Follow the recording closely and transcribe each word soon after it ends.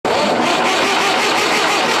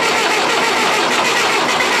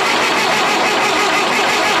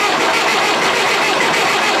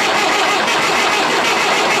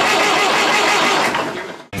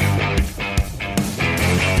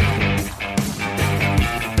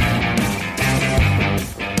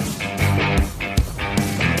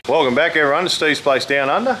Welcome back everyone to Steve's Place Down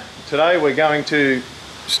Under. Today we're going to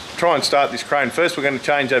try and start this crane. First we're going to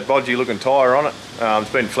change that bodgy looking tyre on it.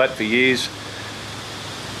 It's been flat for years.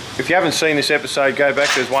 If you haven't seen this episode, go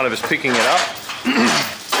back. There's one of us picking it up. Went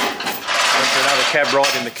for another cab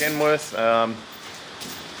ride in the Kenworth.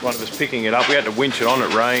 One of us picking it up. We had to winch it on,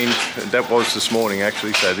 it rained. That was this morning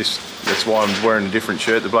actually, so that's why I'm wearing a different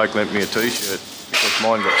shirt. The bloke lent me a t-shirt because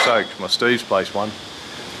mine got soaked, my Steve's Place one.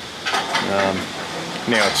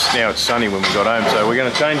 Now it's sunny when we got home, so we're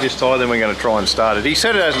going to change this tyre, then we're going to try and start it. He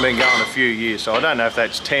said it hasn't been going a few years, so I don't know if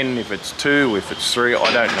that's 10, if it's 2, if it's 3,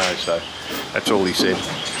 I don't know, so that's all he said.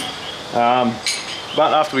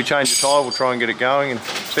 But after we change the tyre, we'll try and get it going and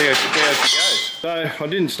see how she goes. So I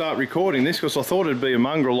didn't start recording this because I thought it'd be a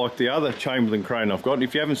mongrel like the other Chamberlain crane I've got. And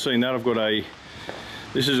if you haven't seen that, I've got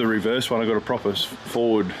this is a reverse one. I've got a proper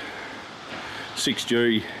forward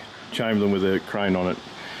 6G Chamberlain with a crane on it.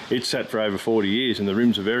 It's sat for over 40 years and the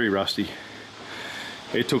rims are very rusty.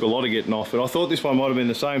 It took a lot of getting off, but I thought this one might have been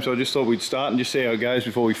the same, so I just thought we'd start and just see how it goes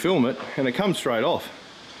before we film it, and it comes straight off.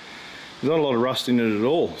 There's not a lot of rust in it at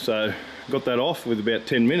all, so got that off with about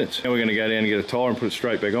 10 minutes. Now we're going to go down and get a tyre and put it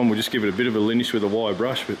straight back on. We'll just give it a bit of a linish with a wire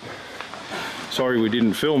brush, but sorry we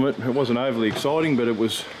didn't film it. It wasn't overly exciting, but it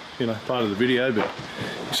was, you know, part of the video, but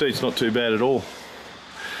you see it's not too bad at all.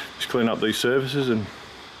 Just clean up these surfaces and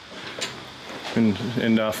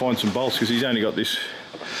find some bolts, because he's only got this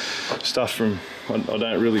stuff from, I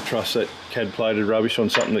don't really trust that CAD plated rubbish on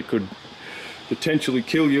something that could potentially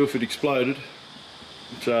kill you if it exploded.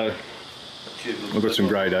 So I've got some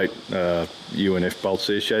grade 8 UNF bolts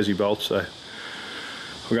there, chassis bolts, so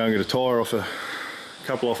we'll go and get a tyre off, a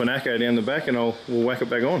couple off an Acco down the back, and we'll whack it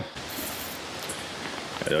back on.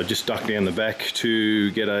 I just stuck down the back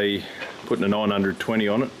to get putting a 920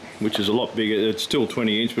 on it, which is a lot bigger. It's still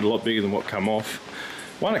 20 inch, but a lot bigger than what come off.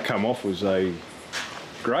 One that come off was a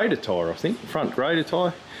grader tyre, I think, front grader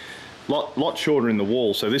tyre. Lot shorter in the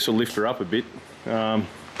wall, so this will lift her up a bit. It's an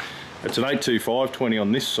 825 20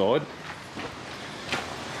 on this side,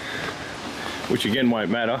 which again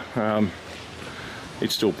won't matter.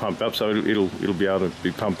 It's still pumped up, so it'll be able to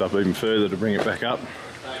be pumped up even further to bring it back up.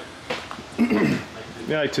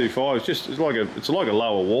 The 825 it's like a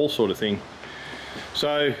lower wall sort of thing.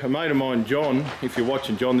 So a mate of mine, John, if you're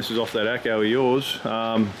watching, John, this is off that Acco of yours,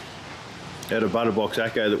 had a butterbox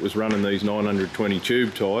Acco that was running these 920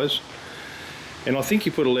 tube tyres, and I think he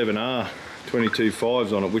put 11R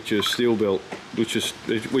 22.5s on it, which are steel belt, which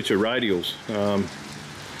are radials.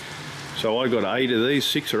 So I got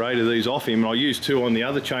 6 or 8 of these off him, and I used 2 on the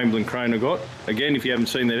other Chamberlain crane I got. Again, if you haven't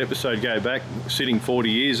seen that episode, go back. Sitting 40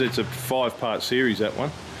 years, it's a 5-part series, that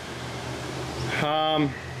one.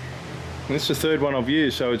 This is the 3rd one I've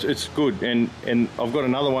used, so it's good. And I've got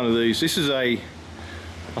another one of these. This is I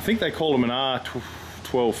think they call them an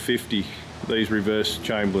R1250, these reverse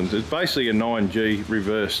Chamberlains. It's basically a 9G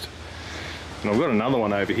reversed. And I've got another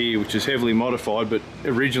one over here which is heavily modified, but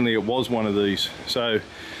originally it was one of these. So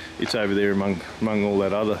it's over there among all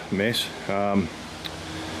that other mess.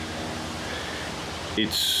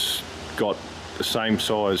 It's got the same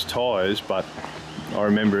size tyres, but I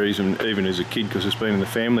remember even as a kid, because it's been in the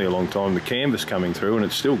family a long time, the canvas coming through, and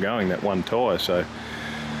it's still going, that one tyre. So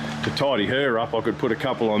to tidy her up, I could put a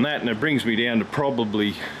couple on that, and it brings me down to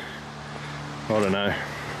probably, I don't know,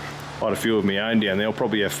 I had a few of my own down there. I'll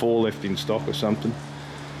probably have 4 left in stock or something.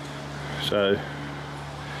 So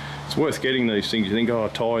it's worth getting these things. You think, oh,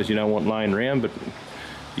 tyres you don't want laying around, but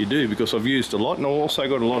you do, because I've used a lot, and I've also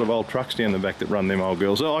got a lot of old trucks down the back that run them old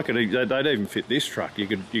girls. Oh, they'd even fit this truck. You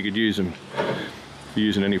could use them. If you're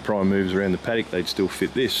using any prime moves around the paddock, they'd still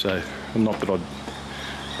fit this. So not that I'd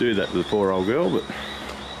do that to the poor old girl, but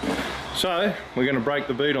so we're going to break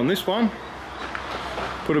the bead on this one,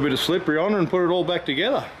 put a bit of slippery on her, and put it all back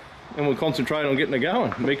together, and we'll concentrate on getting it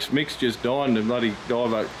going. Mick's just dying to bloody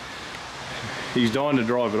dive over. He's dying to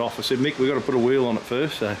drive it off. I said, Mick, we've got to put a wheel on it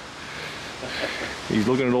first. So he's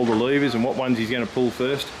looking at all the levers and what ones he's going to pull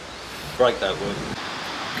first. Break that wheel.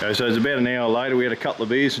 Okay, so it's about an hour later. We had a couple of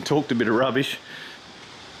beers and talked a bit of rubbish.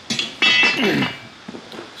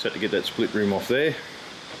 Just had to get that split rim off there.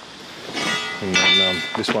 And then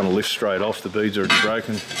this one will lift straight off. The beads are already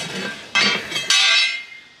broken.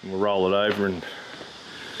 And we'll roll it over and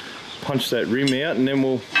punch that rim out, and then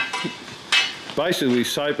we'll basically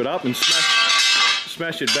soap it up and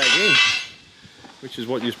smash it back in, which is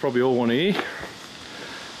what you probably all want to hear.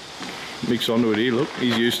 Mix onto it here, look,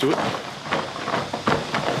 he's used to it.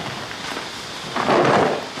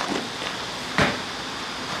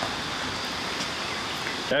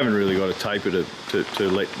 I haven't really got a taper to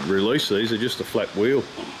let release these, they're just a flat wheel.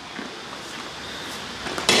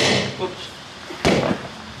 Oops.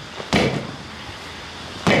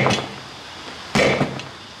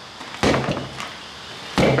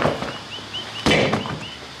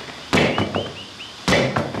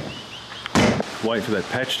 waiting for that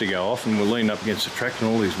patch to go off, and we're leaning up against the tractor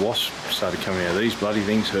and all these wasps started coming out. These bloody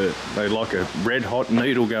things hurt. They're like a red hot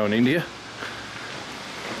needle going into you.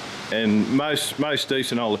 And most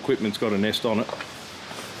decent old equipment's got a nest on it.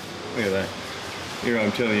 Look at that. Here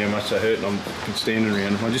I'm telling you how much they hurt, and I'm standing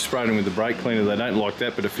around them. I just sprayed them with the brake cleaner. They don't like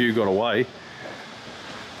that, but a few got away.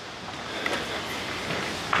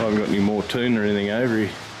 I haven't got any more tune or anything over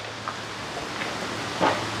here.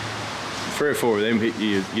 3 or 4 of them hit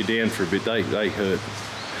you, you're down for a bit. They hurt.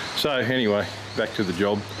 So anyway, back to the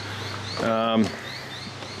job.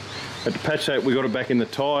 At the patch that we got it back in the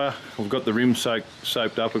tyre. We've got the rim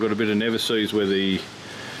soaked up. We've got a bit of Never-Seez where the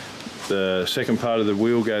second part of the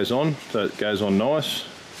wheel goes on, so it goes on nice.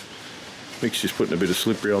 Mick's just putting a bit of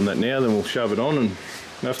slippery on that now, then we'll shove it on, and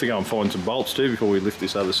we'll have to go and find some bolts too before we lift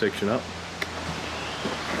this other section up.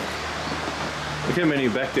 Look how many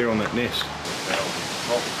are back there on that nest.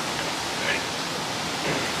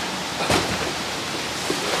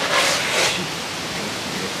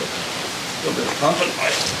 A little bit of pumping,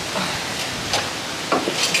 mate.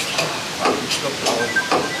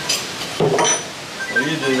 Well,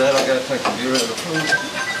 you do that, I've got to take the beer out of the fridge.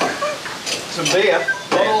 Some beer?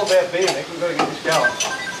 Not all about beer, Nick. We've got to get this going.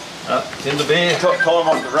 It's in the beer. Time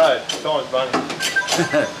off the road. Time's money.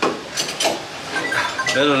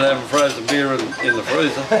 Better than having frozen beer in the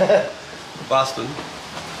freezer. Busting.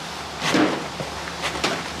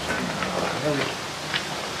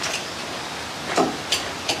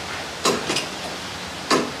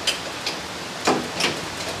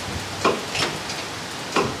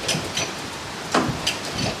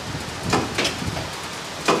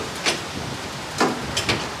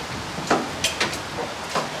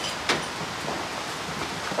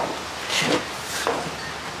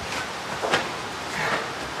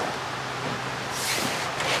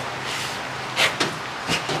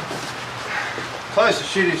 Close the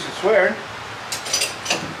shit is to swearing.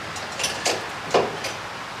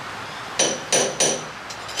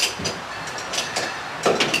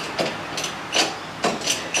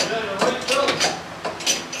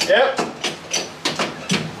 Yep.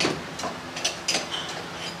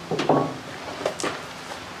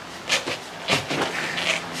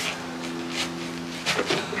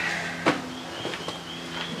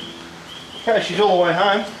 Okay, she's all the way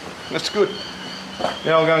home. That's good.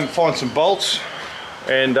 Now I'll go and find some bolts,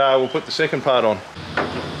 and we'll put the second part on.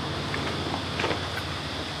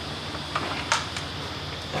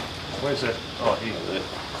 Where's that? Oh, here. There.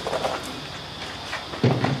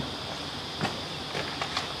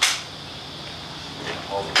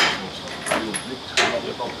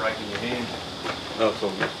 Not breaking your hand. No, it's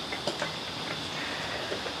all good.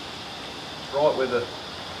 Right with the...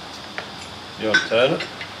 You want to turn it?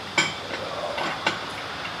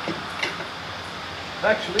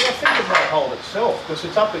 Actually, I think it might hold itself because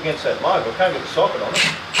it's up against that lug. I can't get the socket on it.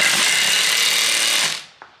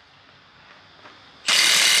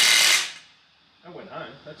 That went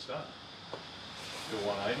home. That's done. Still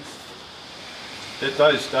 180.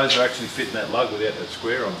 Those are actually fitting that lug without that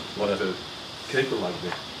square on it. Like the keeper lug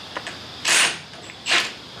there.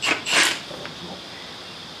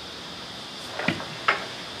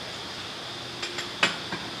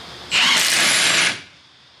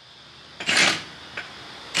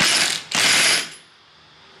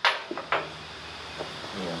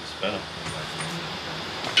 Can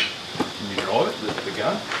you drive it, the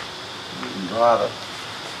gun? Rather.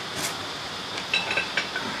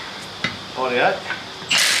 Tidy out.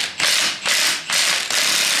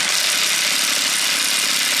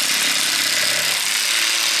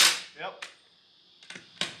 Yep.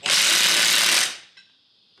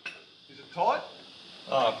 Is it tight?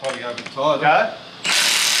 Oh, probably go a bit tighter. Go.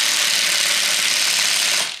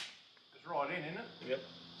 It's right in, isn't it? Yep.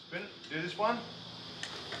 Spin it. Do this one.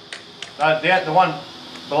 No, down the one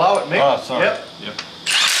below it, Mick. Oh, sorry. Yep. Yep.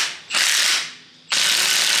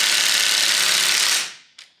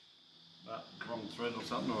 Wrong thread or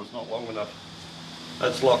something, or it's not long enough.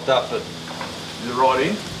 That's locked up, but Is it right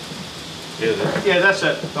in? yeah, there. Yeah, that's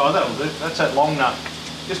it. Oh, that'll do. That's that long nut.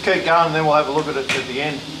 Just keep going and then we'll have a look at it at the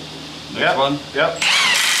end. Next one. Yep.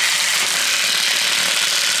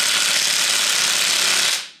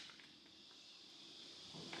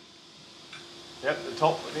 Yep, the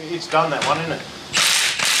top, it's done that one, isn't it?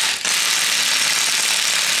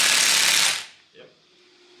 Yep.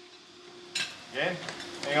 Again?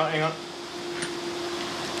 Hang on, hang on.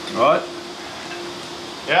 Right.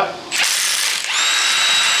 Yep.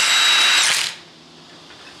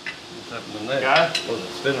 What's happening there? Go. Wasn't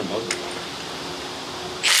spinning, was it?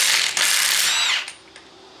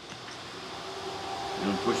 You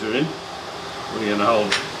want to push it in? Or are you going to hold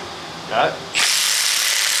it? Go.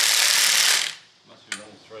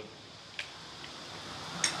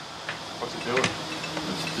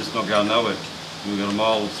 go nowhere. We've got a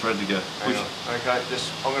mile of thread to go. Push. Okay, just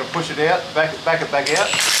I'm going to push it out, back it back out.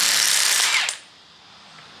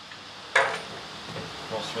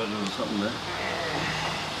 Cross threaded or something there.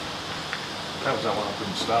 That was that one I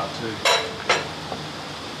couldn't start too.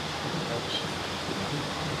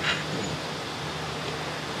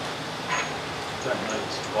 That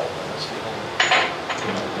needs a bolt, that's the whole.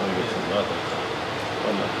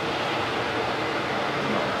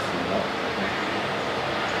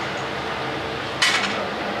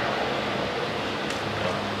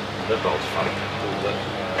 That bolt's funny.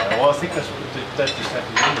 Well, I think that just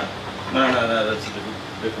happened in there. No, that's a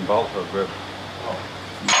different bolt for a grip. Oh.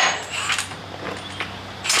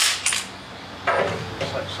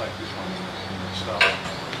 Take this one and start.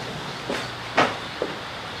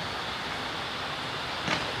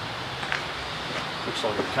 Looks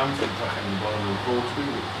like it comes from fucking the bottom of the board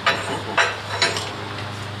too.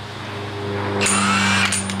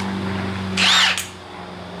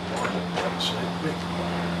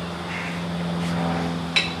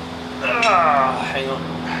 Hang on.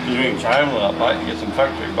 You're in Chamberlain up, mate, to get some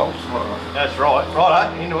factory bolts. That's right.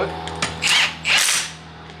 Righto, into it.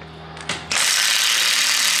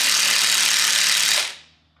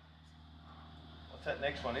 What's that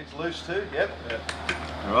next one? It's loose too. Yep.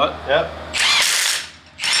 Alright? Yep.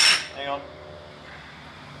 Hang on.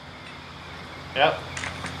 Yep.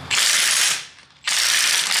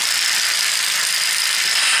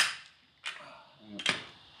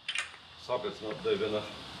 Socket's not deep enough.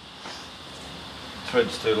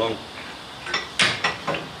 Thread's too long.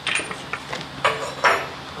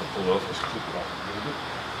 I'll pull it off, just clip it up a little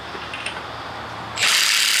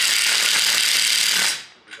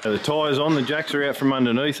bit. The tyres on, the jacks are out from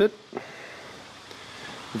underneath it.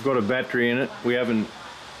 We've got a battery in it. We haven't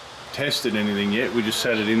tested anything yet, we just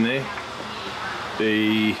sat it in there.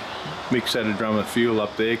 The Mick's had a drum of fuel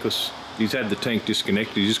up there because he's had the tank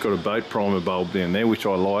disconnected. He's just got a boat primer bulb down there, which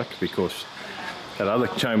I like because that other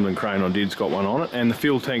Chamberlain crane I did's got one on it. And the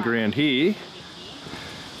fuel tank around here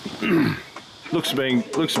looks to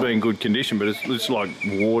be in good condition, but it's like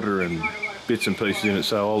water and bits and pieces in it,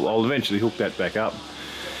 so I'll eventually hook that back up.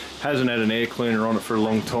 Hasn't had an air cleaner on it for a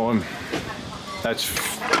long time. That's,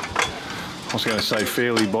 I was going to say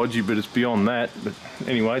fairly bodgy, but it's beyond that. But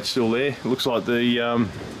anyway, it's still there. It looks like the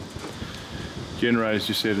generator's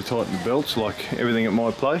just there to tighten the belts, like everything at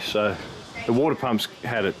my place. So the water pumps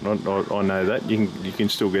had it. I know that you can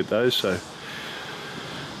still get those. So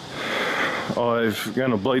I'm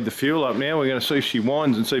going to bleed the fuel up now. We're going to see if she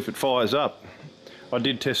winds and see if it fires up. I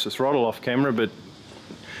did test the throttle off camera, but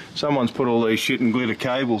someone's put all these shit and glitter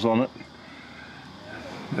cables on it.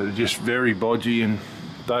 They're just very bodgy and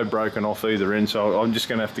they've broken off either end, so I'm just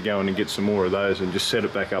going to have to go in and get some more of those and just set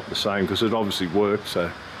it back up the same, because it obviously works.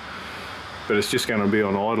 So, but it's just going to be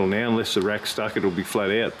on idle now. Unless the rack's stuck, it'll be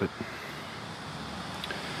flat out. But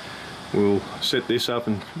we'll set this up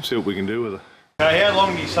and see what we can do with it. How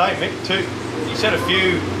long do you say, Mick? You said a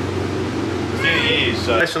few years.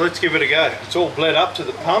 So let's give it a go. It's all bled up to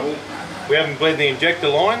the pump. We haven't bled the injector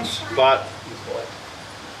lines, but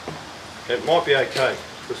it might be okay.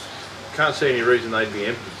 Because can't see any reason they'd be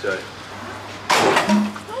empty. So.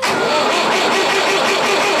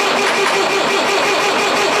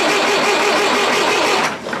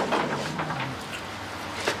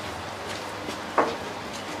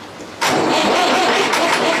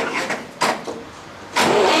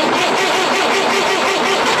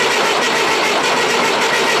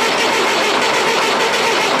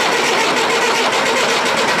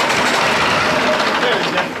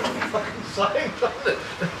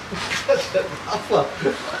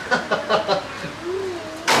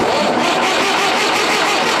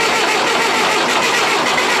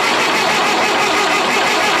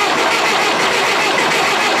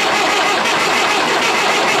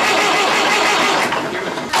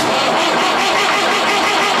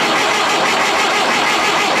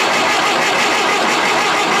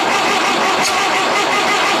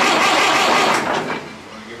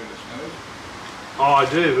 Oh, I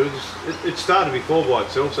do. It started before by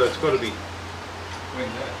itself, so it's got to be. When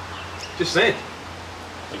that? Just then.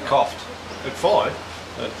 It coughed. It fired.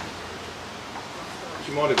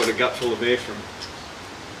 She might have got a gut full of air from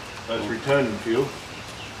those returning fuel.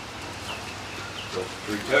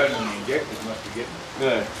 The returning injectors must be getting it.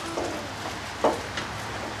 Yeah.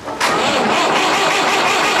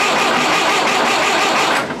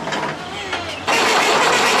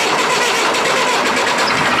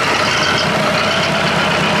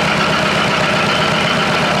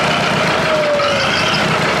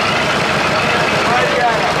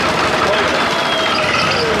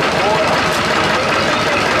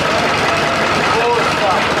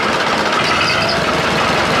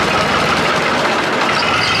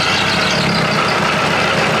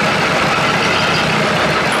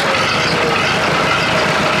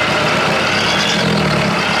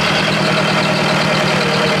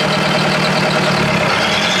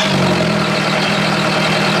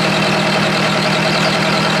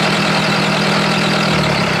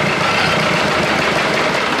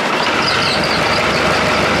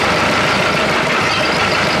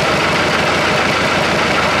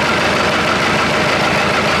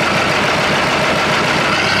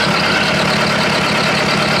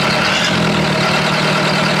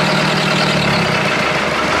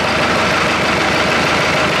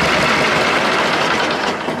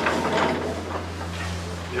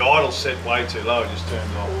 way too low, it just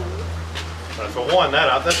turns off. But if I wind that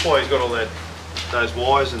up, that's why he's got all those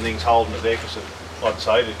wires and things holding it there, because like I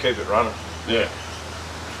say, to keep it running. Yeah.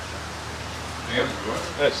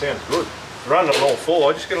 That sounds good. Running on all four,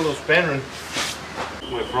 I just get a little spanner and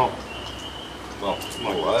where from? Well,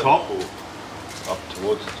 Like top or? up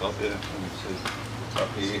towards the top, yeah. Let me see. It's up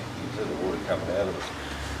here. You see the water coming out of it.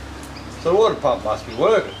 So the water pump must be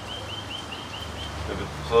working. If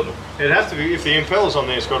it sort of... It'd have to be, if the impeller's on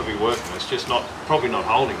there, it's got to be working. It's just not, probably not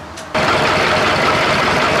holding it.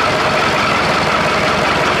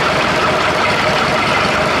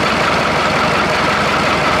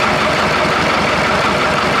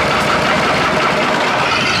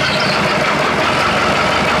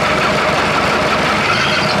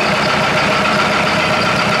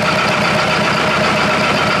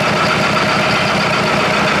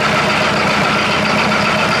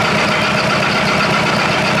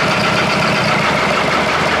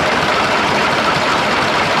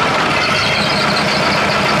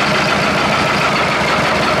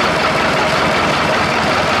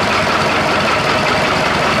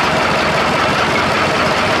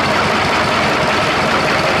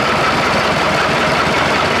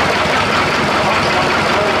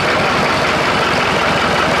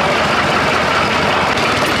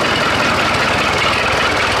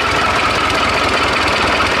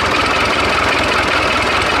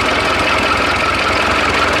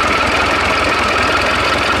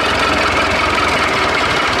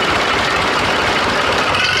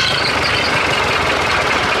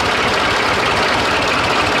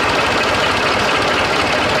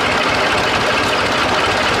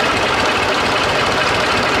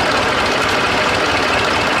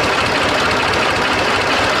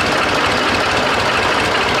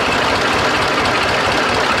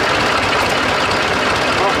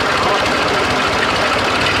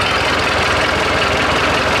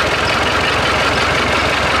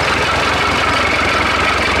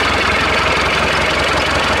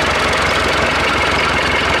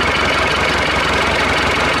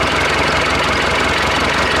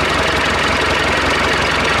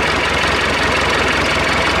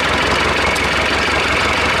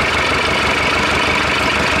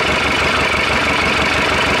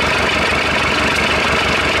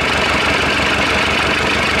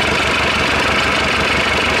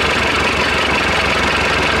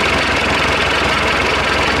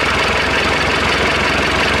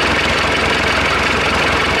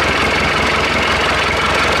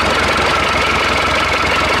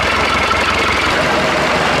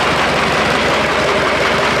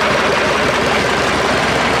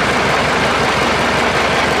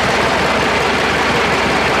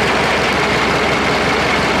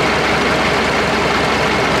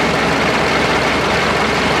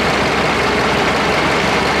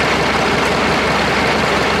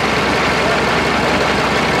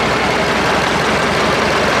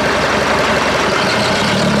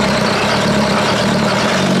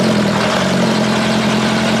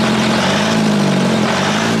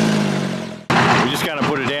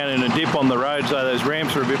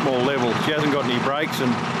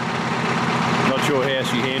 And not sure how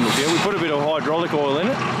she handles it. We put a bit of hydraulic oil in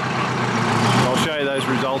it. I'll show you those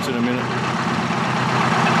results in a minute.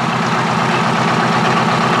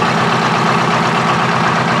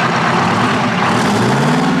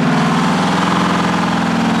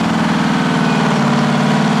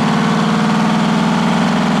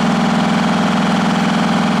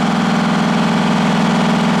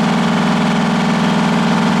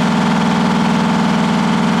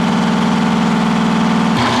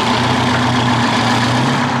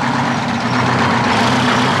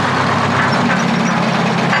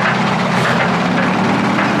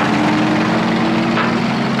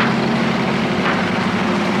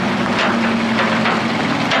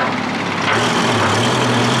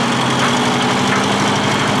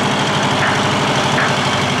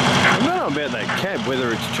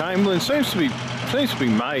 Whether it's Chamberlain, seems to be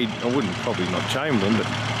made. I wouldn't, probably not Chamberlain, but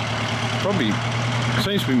probably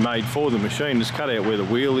seems to be made for the machine. It's cut out where the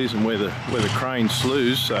wheel is and where the crane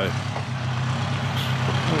slews. So I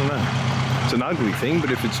don't know. It's an ugly thing,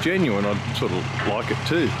 but if it's genuine, I'd sort of like it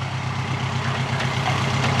too.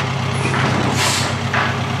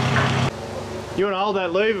 You want to hold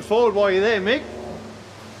that lever forward while you're there, Mick?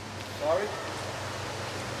 Sorry?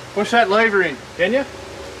 Push that lever in, can you?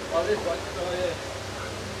 Oh, this one. Oh, yeah.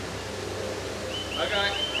 Okay.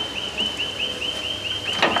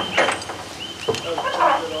 That was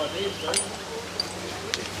a good idea, Steve.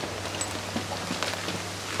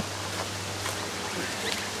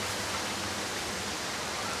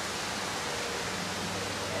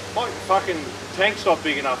 Like the fucking tank's not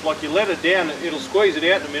big enough. Like you let it down, it'll squeeze it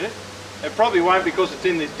out in a minute. It probably won't because it's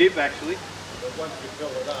in this dip actually. But once you fill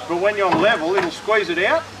it up, But when you're on level, it'll squeeze it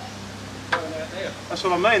out. going out there. That's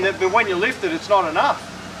what I mean. But when you lift it, it's not enough.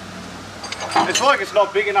 It's like it's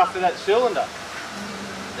not big enough for that cylinder.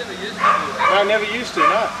 Never used to do that. No, never used to,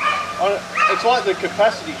 no. It's like the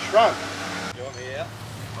capacity shrunk. You want me out?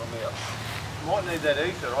 I'm out. Might need that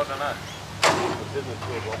ether, I don't know. It's in the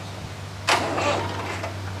toolbox.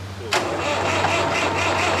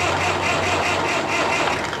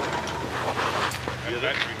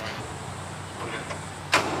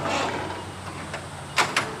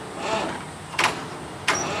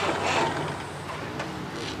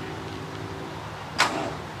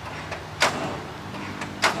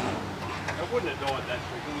 It wouldn't have died that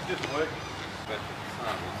quick, it was just working. But the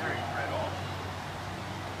sun was very red off.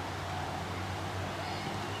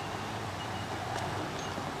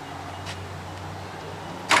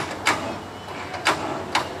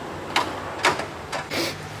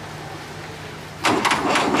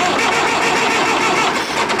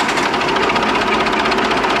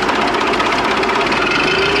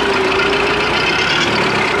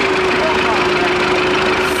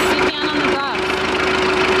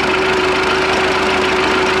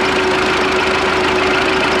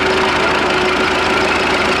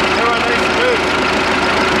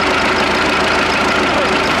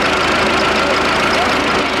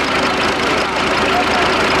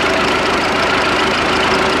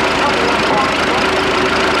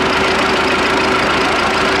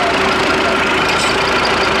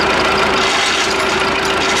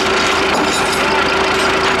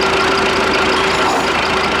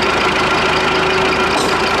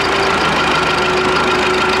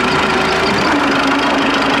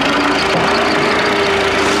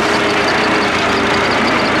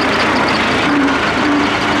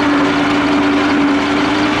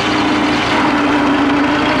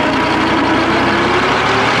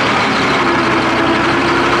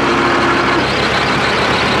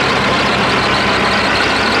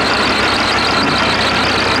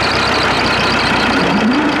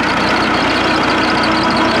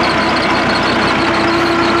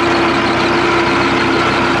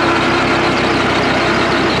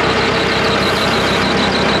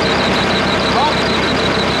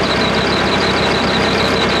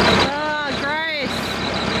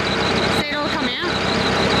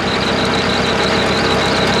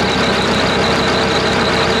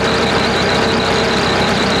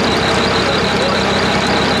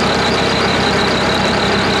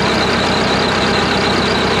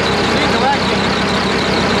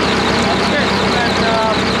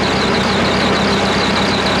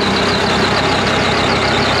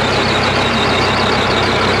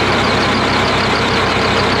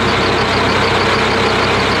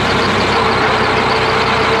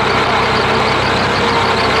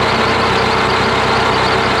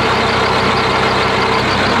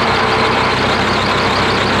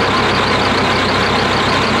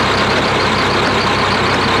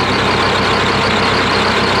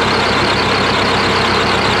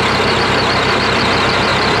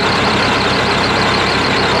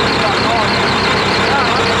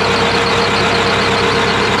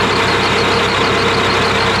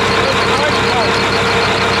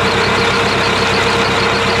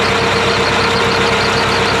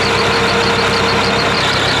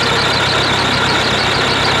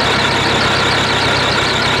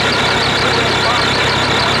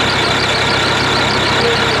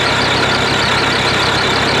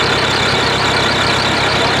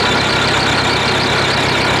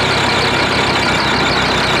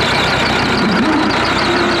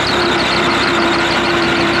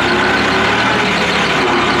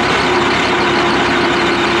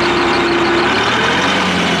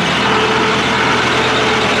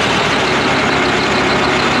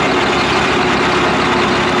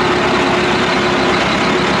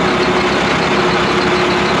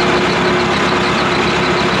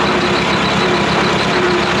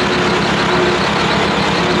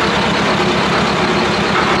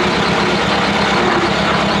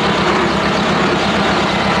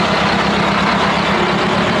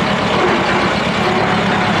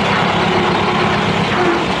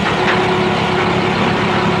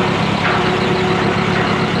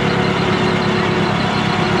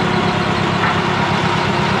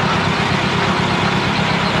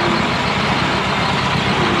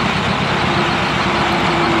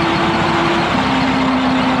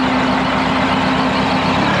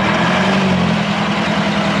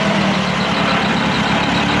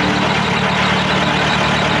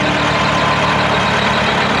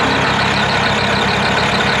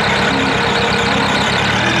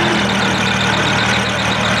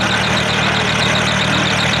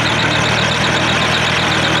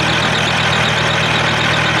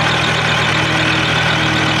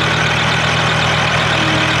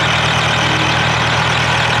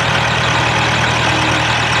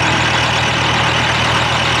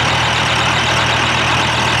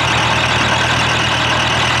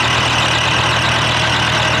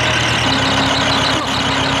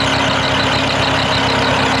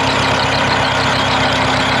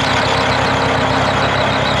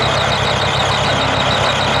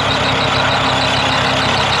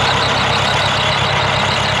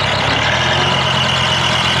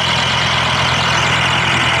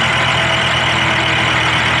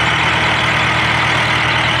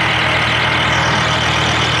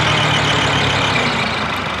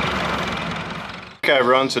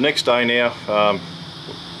 run. So next day now.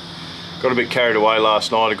 Got a bit carried away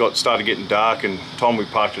last night. It started getting dark, and time we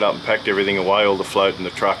parked it up and packed everything away, all the float and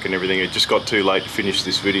the truck and everything, it just got too late to finish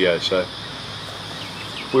this video. So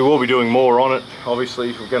we will be doing more on it.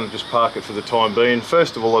 Obviously we're going to just park it for the time being.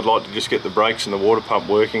 First of all, I'd like to just get the brakes and the water pump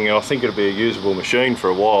working, and I think it'll be a usable machine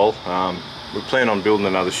for a while. We plan on building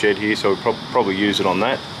another shed here, so we'll probably use it on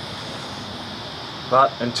that.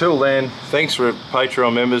 But until then, thanks for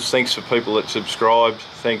Patreon members, thanks for people that subscribed,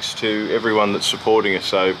 thanks to everyone that's supporting us.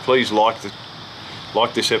 So please like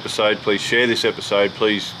this episode, please share this episode,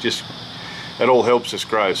 please, just, it all helps us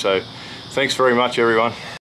grow. So thanks very much everyone.